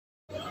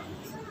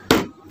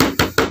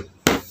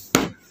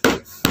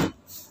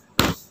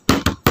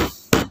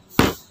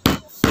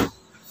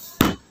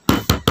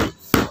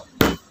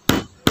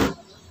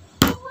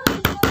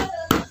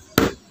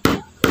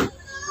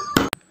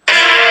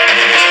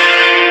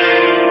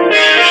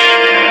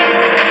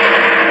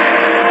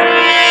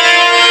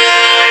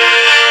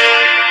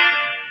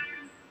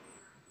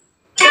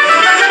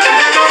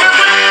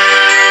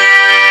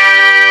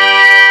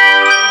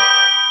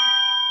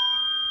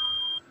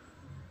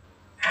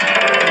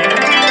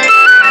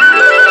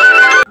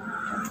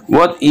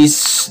What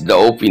is the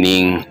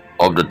opening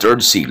of the third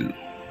seal,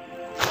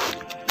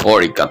 or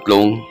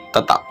Ikatlong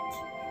Tatak?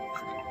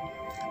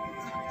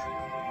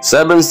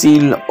 Seven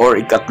seal or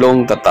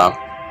Ikatlong Tatak,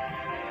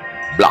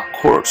 black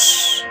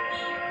horse.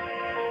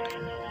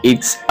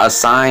 It's a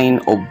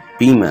sign of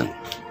payment.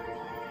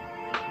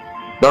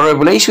 The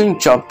Revelation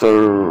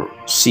chapter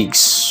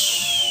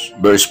 6,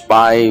 verse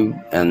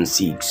 5 and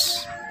 6.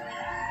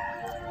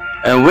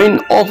 And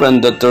when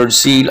opened the third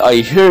seal,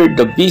 I heard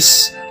the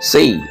beast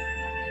say,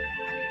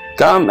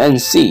 Come and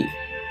see.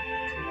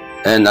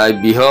 And I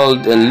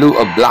beheld and lo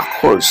a black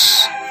horse,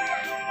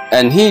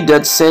 and he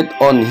that sat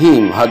on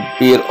him had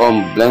pair of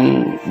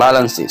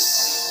balances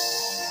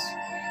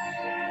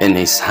in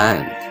his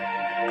hand.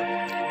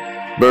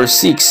 Verse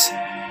 6.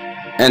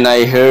 And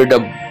I heard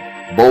a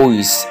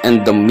voice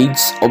in the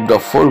midst of the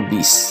four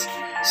beasts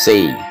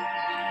say,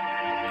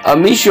 A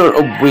measure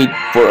of wheat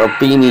for a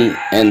penny,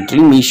 and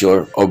 3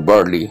 measures of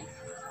barley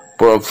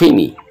for a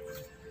penny.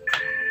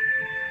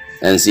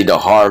 And see the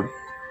heart,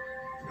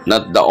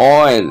 not the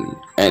oil,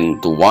 and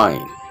to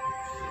wine.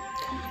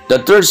 The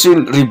third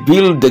seal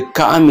revealed the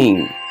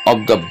coming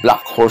of the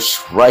black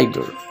horse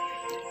rider,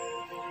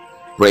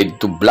 red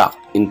to black,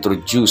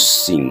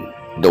 introducing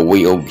the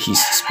way of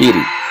his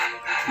spirit.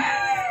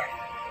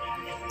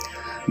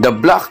 The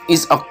black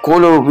is a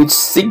color which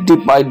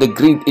signified the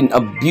great in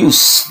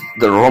abuse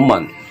the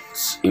Roman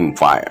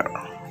Empire.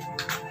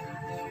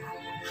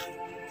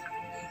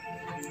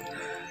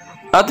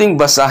 Ating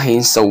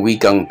basahin sa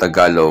wikang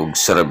Tagalog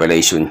sa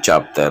Revelation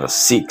chapter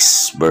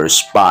 6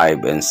 verse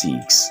 5 and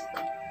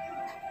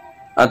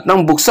 6. At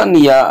nang buksan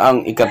niya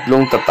ang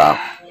ikatlong tatak,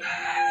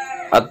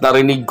 at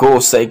narinig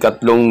ko sa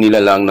ikatlong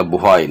nilalang na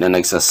buhay na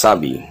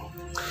nagsasabi,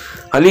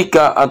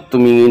 Halika at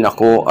tumingin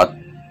ako, at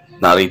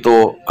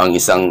narito ang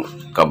isang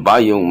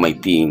kabayong may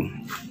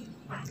tim.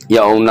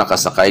 Yaong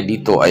nakasakay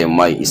dito ay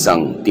may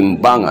isang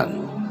timbangan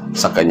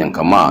sa kanyang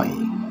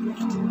kamay.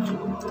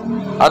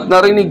 At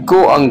narinig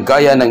ko ang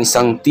gaya ng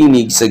isang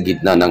tinig sa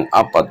gitna ng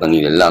 4 na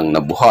nilalang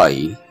na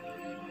buhay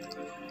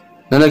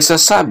na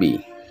nagsasabi,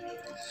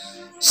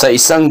 Sa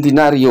isang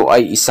denaryo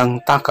ay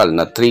isang takal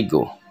na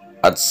trigo,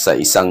 at sa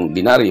isang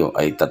denaryo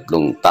ay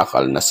 3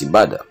 takal na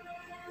sibada.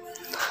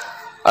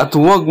 At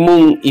huwag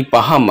mong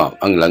ipahamak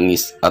ang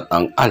langis at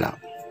ang alak.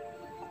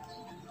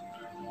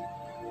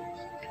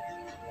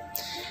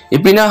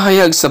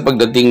 Ipinahayag sa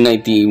pagdating na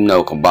itim na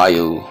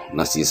kabayo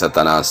na si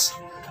Satanas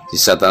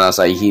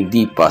ay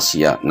hindi pa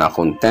siya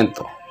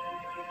nakontento.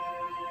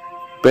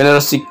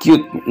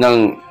 Persecute ng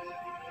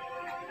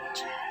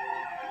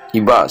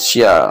iba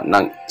siya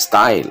ng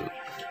style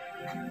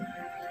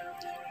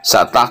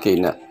sa atake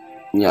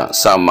niya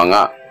sa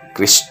mga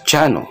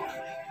Kristiyano.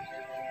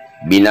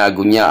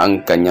 Binago niya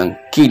ang kanyang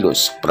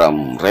kilos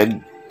from red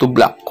to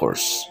black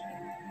horse.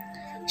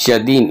 Siya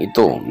din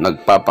ito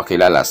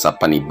nagpapakilala sa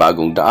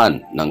panibagong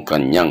daan ng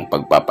kanyang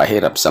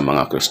pagpapahirap sa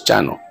mga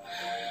Kristiyano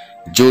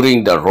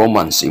during the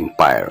Roman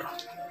Empire.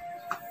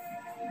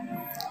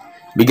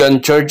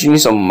 Began charging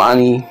some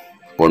money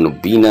for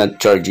novena,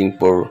 charging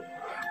for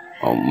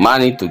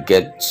money to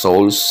get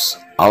souls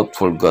out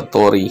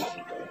purgatory.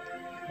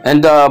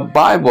 And the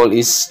Bible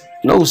is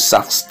no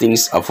such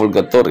things as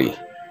purgatory.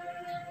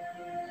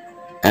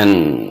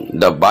 And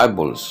the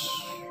Bible's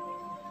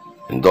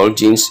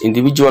indulgence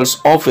individuals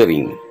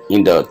offering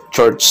in the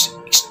church,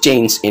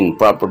 exchange in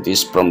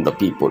properties from the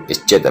people,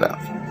 etc.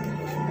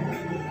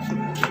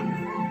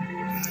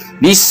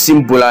 This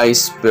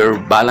symbolizes fair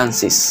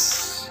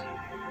balances.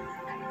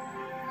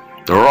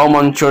 The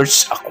Roman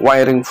Church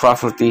acquiring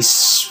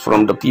properties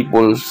from the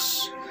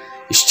peoples,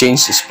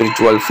 exchange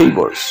spiritual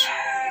favors,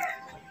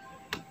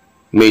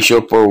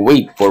 measure for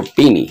weight for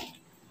penny,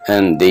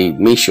 and the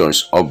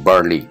measures of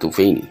barley to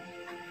penny.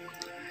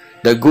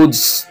 The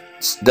goods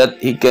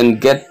that he can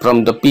get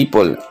from the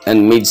people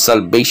and made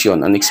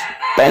salvation an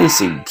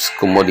expensive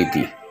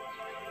commodity.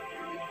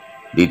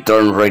 They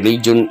turn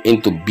religion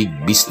into big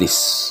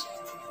business.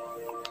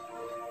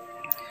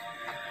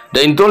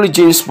 The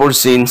indulgence for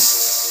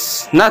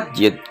sins, not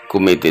yet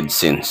committed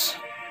sins,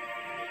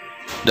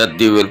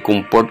 that they will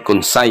comport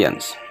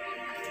conscience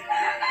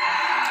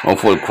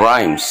of all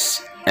crimes,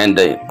 and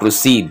they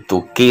proceed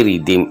to carry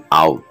them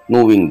out,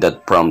 knowing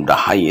that from the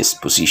highest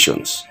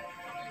positions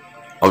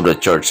of the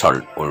church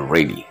are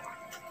already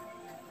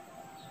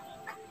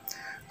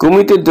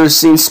committed their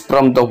sins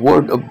from the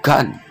word of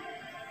God,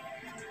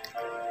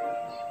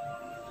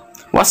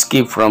 was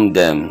kept from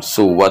them.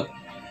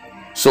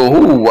 So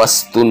who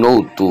was to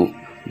know to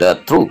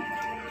the truth,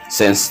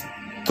 since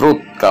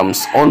truth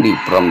comes only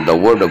from the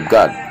word of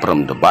God,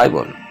 from the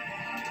Bible?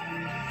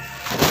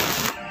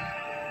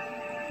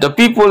 The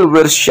people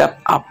were shut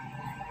up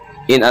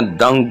in a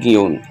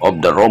dungeon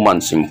of the Roman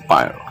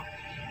Empire,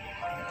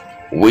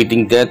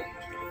 waiting death,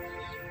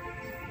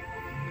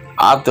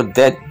 after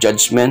death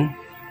judgment,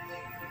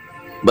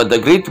 but the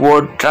great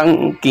word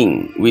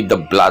drinking with the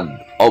blood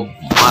of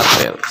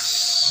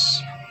martyrs.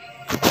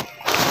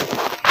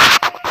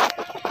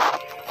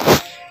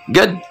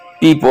 God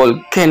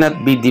people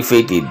cannot be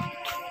defeated.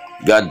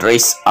 God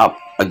raised up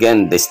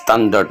again the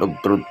standard of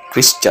true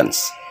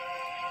Christians,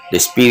 the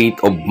spirit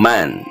of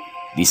man,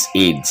 this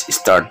age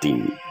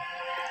starting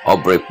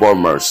of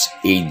reformers,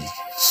 age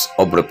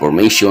of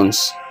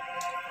reformations,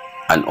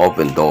 an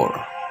open door,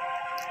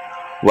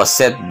 was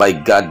set by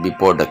God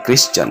before the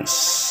Christians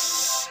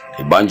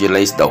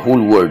evangelize the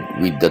whole world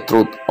with the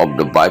truth of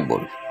the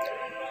Bible.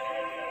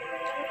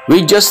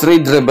 We just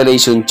read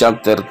Revelation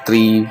chapter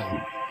 3,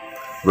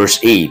 verse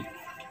 8.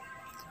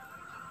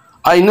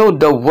 I know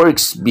the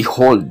works,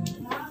 behold,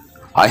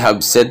 I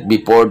have set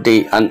before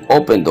thee an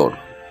open door,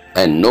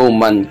 and no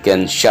man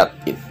can shut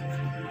it.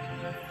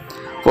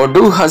 For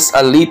thou hast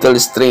a little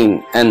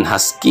strength, and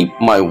hast kept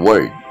my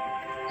word,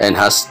 and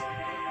hast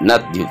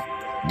not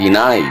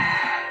denied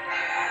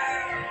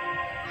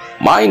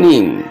my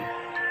name,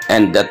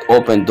 and that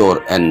open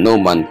door, and no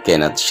man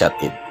cannot shut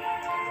it.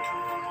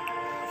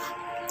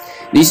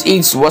 This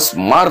age was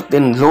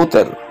Martin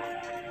Luther,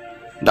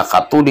 the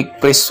Catholic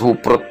priest who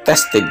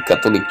protested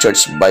Catholic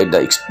Church by the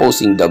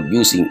exposing the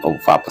abusing of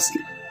papacy.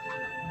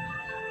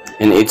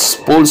 In its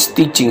false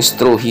teachings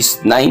through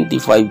his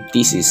 95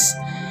 theses,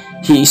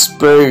 he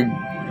spearheaded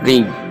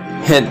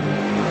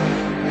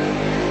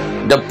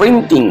the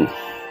printing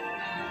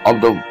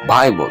of the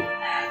Bible.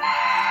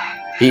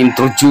 He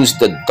introduced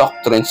the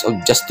doctrines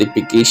of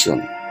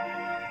justification,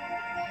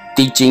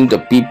 teaching the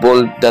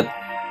people that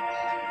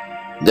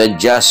the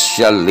just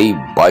shall live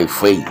by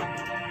faith.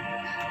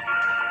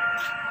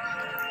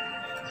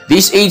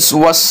 This age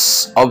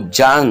was of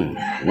John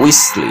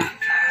Wesley,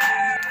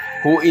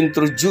 who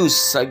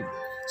introduced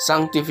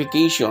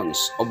sanctifications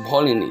of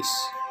holiness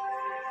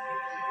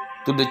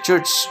to the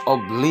Church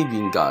of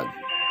Living God.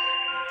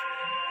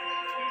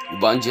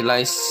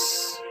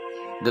 Evangelized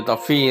that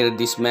affair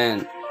this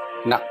man,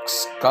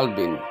 Knox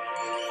Calvin,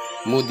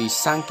 Moody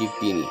Sankey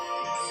Finney,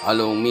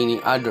 along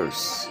many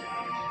others.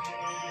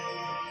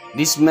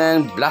 This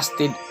man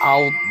blasted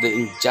out the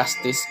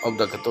injustice of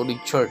the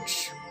Catholic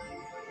Church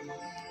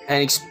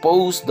and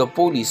exposed the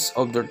police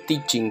of their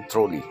teaching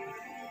truly.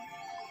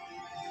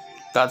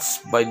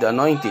 Touched by the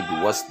anointed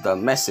was the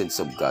message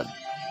of God,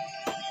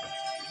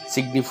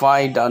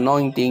 signified the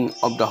anointing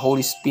of the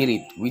Holy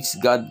Spirit which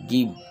God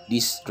gave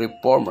these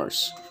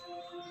reformers,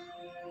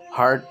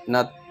 heart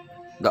not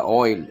the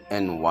oil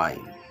and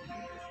wine.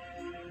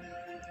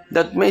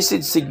 That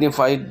message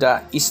signified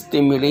the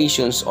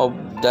stimulations of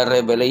the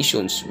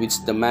revelations which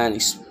the man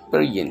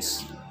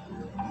experienced,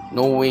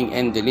 knowing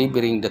and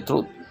delivering the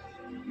truth.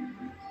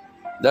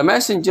 The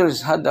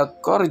messengers had the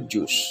courage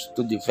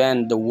to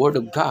defend the word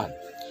of God.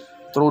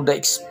 Through the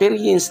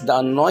experience, the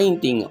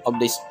anointing of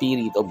the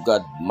Spirit of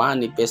God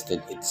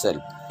manifested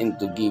itself and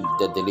to give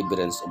the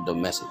deliverance of the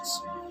message.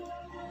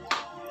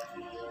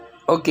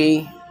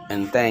 Okay,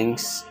 and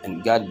thanks,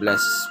 and God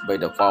bless by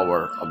the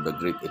power of the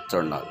great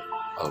eternal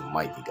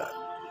Almighty God.